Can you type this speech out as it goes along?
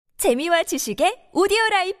재미와 지식의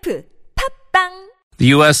오디오라이프 팝빵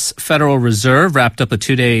The U.S. Federal Reserve wrapped up a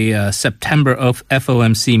two-day September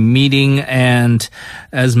FOMC meeting, and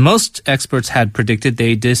as most experts had predicted,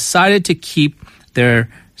 they decided to keep their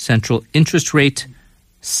central interest rate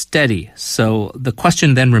steady. So the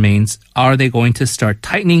question then remains, are they going to start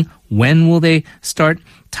tightening? When will they start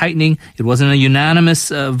tightening? It wasn't a unanimous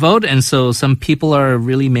vote, and so some people are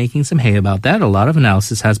really making some hay about that. A lot of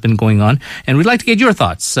analysis has been going on, and we'd like to get your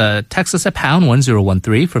thoughts. Text us at pound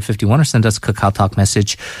 1013 for 51, or send us a Kakao Talk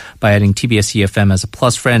message by adding TBS EFM as a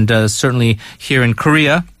plus friend. Certainly here in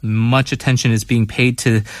Korea, much attention is being paid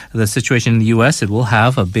to the situation in the U.S. It will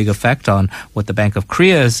have a big effect on what the Bank of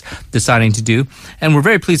Korea is deciding to do, and we're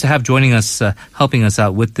very pleased to have joining us, helping us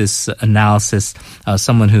out with this analysis,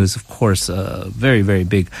 someone who is, of course, a very, very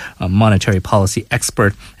big monetary policy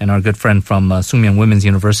expert, and our good friend from Sookmyung Women's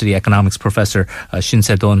University economics professor Shin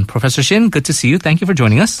Se-don. Professor Shin, good to see you. Thank you for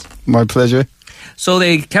joining us. My pleasure. So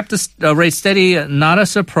they kept the rate steady, not a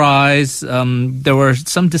surprise. There were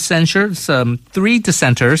some dissenters, 3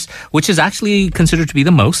 dissenters, which is actually considered to be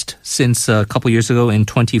the most since a couple years ago in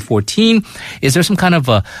 2014. Is there some kind of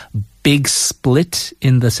a big split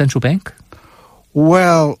in the central bank?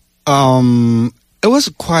 Well, it was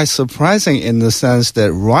quite surprising in the sense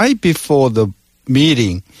that right before the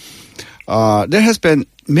meeting, there has been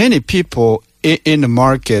many people in the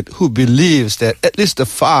market who believes that at least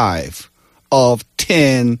 5 of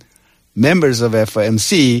 10 members of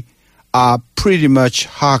FOMC are pretty much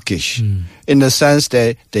hawkish in the sense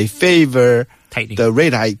that they favor tightening the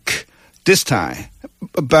rate hike this time.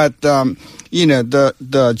 But, the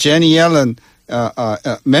Janet Yellen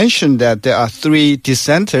mentioned that there are 3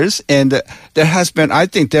 dissenters, and there has been, I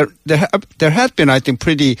think,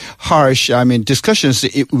 pretty harsh, discussions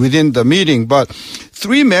within the meeting. But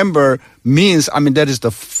 3 member means, that is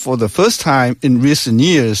for the first time in recent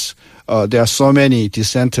years. There are so many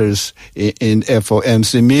dissenters in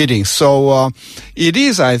FOMC meetings. So it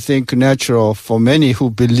is, I think, natural for many who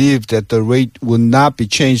believe that the rate will not be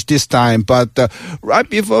changed this time. But right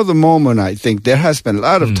before the moment, I think there has been a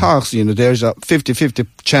lot of talks. There's a 50-50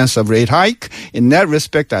 chance of rate hike. In that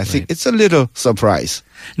respect, I think it's a little surprise.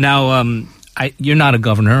 Now, you're not a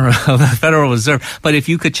governor of the Federal Reserve, but if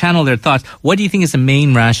you could channel their thoughts, what do you think is the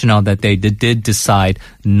main rationale that they did decide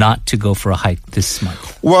not to go for a hike this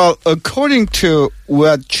month? Well, according to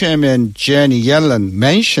what Chairman Janet Yellen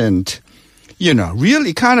mentioned, real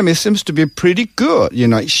economy seems to be pretty good.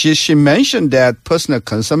 She mentioned that personal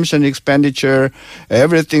consumption expenditure,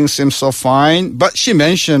 everything seems so fine, but she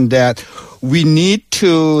mentioned that we need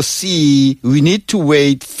to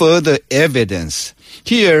wait further evidence.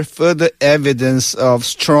 Here, further evidence of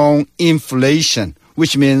strong inflation,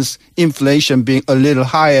 which means inflation being a little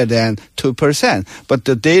higher than 2%. But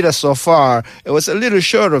the data so far, it was a little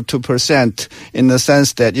short of 2% in the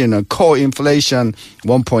sense that, core inflation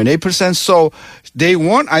 1.8%. So they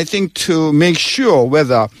want, I think, to make sure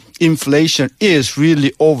whether inflation is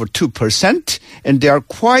really over 2%. And they are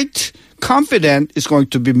quite confident it's going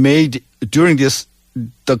to be made during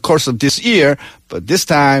the course of this year. But this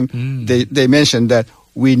time, they mentioned that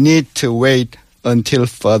we need to wait until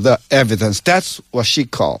further evidence. That's what she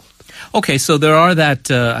called. Okay, so there are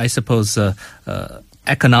that, I suppose,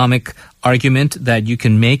 economic argument that you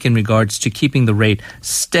can make in regards to keeping the rate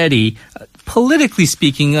steady. Politically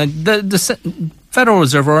speaking, the Federal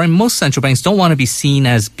Reserve or most central banks don't want to be seen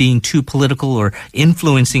as being too political or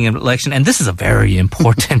influencing an election. And this is a very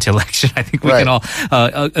important election. I think we can all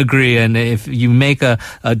agree. And if you make a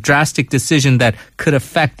drastic decision that could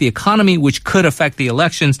affect the economy, which could affect the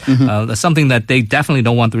elections, that's something that they definitely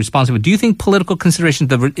don't want the responsibility. Do you think political consideration,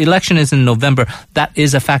 the election is in November, that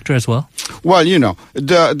is a factor as well? Well,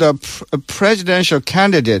 the presidential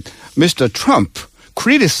candidate, Mr. Trump,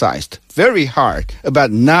 criticized very hard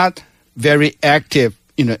about not very active,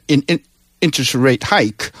 in interest rate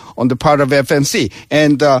hike on the part of FMC.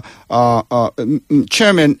 And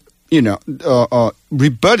Chairman,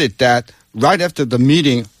 rebutted that right after the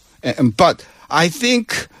meeting. But I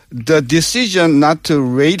think the decision not to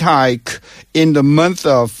rate hike in the month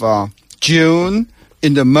of June,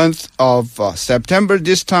 in the month of September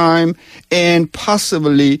this time, and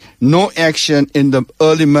possibly no action in the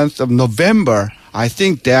early month of November, I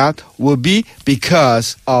think that will be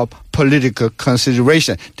because of political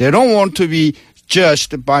consideration. They don't want to be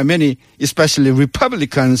judged by many, especially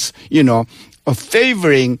Republicans,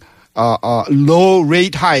 favoring low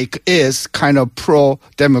rate hike is kind of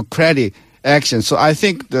pro-democratic action. So I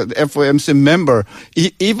think the FOMC member,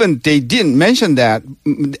 even they didn't mention that,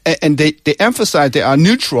 and they emphasize they are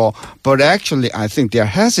neutral, but actually I think they are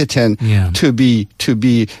hesitant to be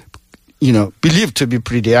believed to be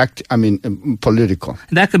pretty political.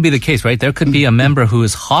 That could be the case, right? There could be a member who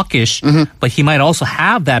is hawkish, but he might also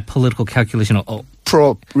have that political calculation of,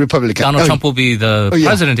 pro-Republican. Donald Trump will be the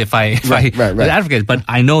president if I advocate. But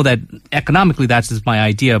I know that economically that's just my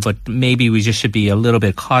idea, but maybe we just should be a little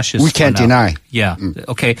bit cautious. We can't deny. Yeah.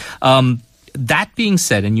 Okay. That being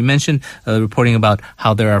said, and you mentioned reporting about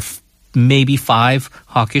how there are maybe 5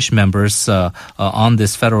 hawkish members on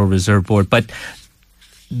this Federal Reserve Board, but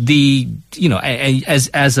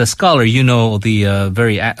as a scholar, the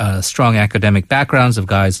very strong academic backgrounds of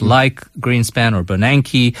guys like Greenspan or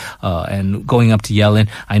Bernanke, and going up to Yellen.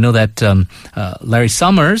 I know that Larry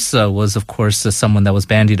Summers was, of course, someone that was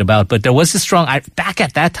bandied about, but there was this back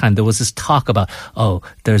at that time, there was this talk about,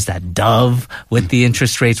 there's that dove with the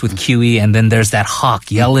interest rates with QE, and then there's that hawk,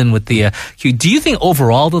 Yellen with the QE. Do you think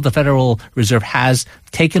overall, though, the Federal Reserve has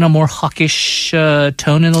taken a more hawkish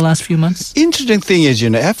tone in the last few months? Interesting thing is,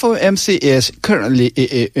 FOMC is currently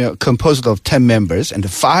composed of 10 members, and the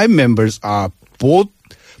 5 members are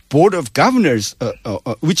board of governors,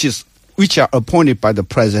 which are appointed by the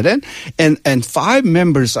president, and 5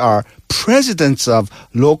 members are presidents of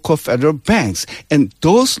local federal banks. And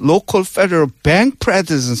those local federal bank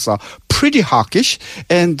presidents are pretty hawkish,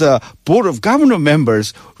 and the board of governor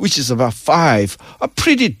members, which is about 5, are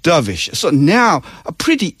pretty dovish. So now,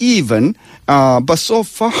 pretty even, but so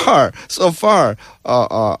far,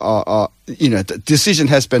 the decision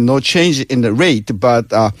has been no change in the rate,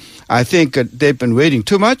 but I think they've been waiting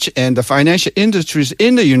too much, and the financial industries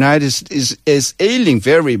in the United States is ailing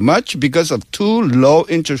very much because of too low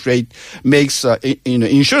interest rate makes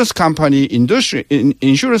insurance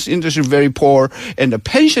insurance industry very poor, and the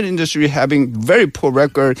pension industry having very poor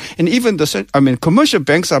record, and even commercial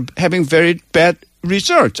banks are having very bad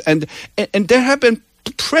results, and there have been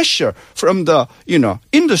pressure from the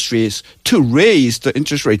industries to raise the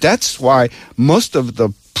interest rate. That's why most of the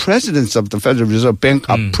presidents of the Federal Reserve Bank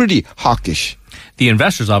are pretty hawkish. The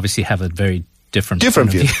investors obviously have a very different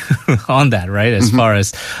view on that, right? As far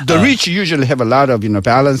as the rich usually have a lot of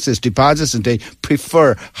balances, deposits, and they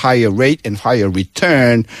prefer higher rate and higher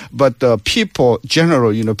return. But the people,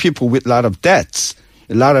 people with a lot of debts,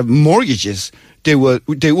 a lot of mortgages, they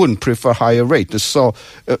wouldn't prefer higher rate. So,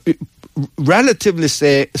 relatively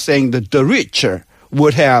saying that the richer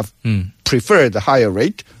would have preferred the higher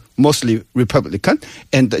rate, mostly Republican,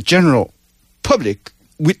 and the general public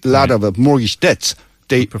with a lot of mortgage debts,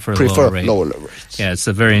 they prefer lower rates. Yeah, it's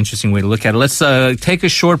a very interesting way to look at it. Let's take a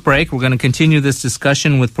short break. We're going to continue this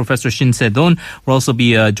discussion with Professor Shin Se-don. We'll also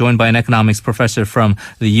be joined by an economics professor from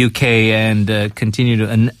the UK and continue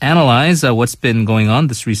to analyze what's been going on,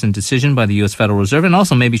 this recent decision by the U.S. Federal Reserve, and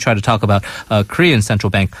also maybe try to talk about Korean central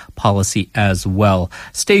bank policy as well.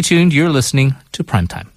 Stay tuned. You're listening to Primetime.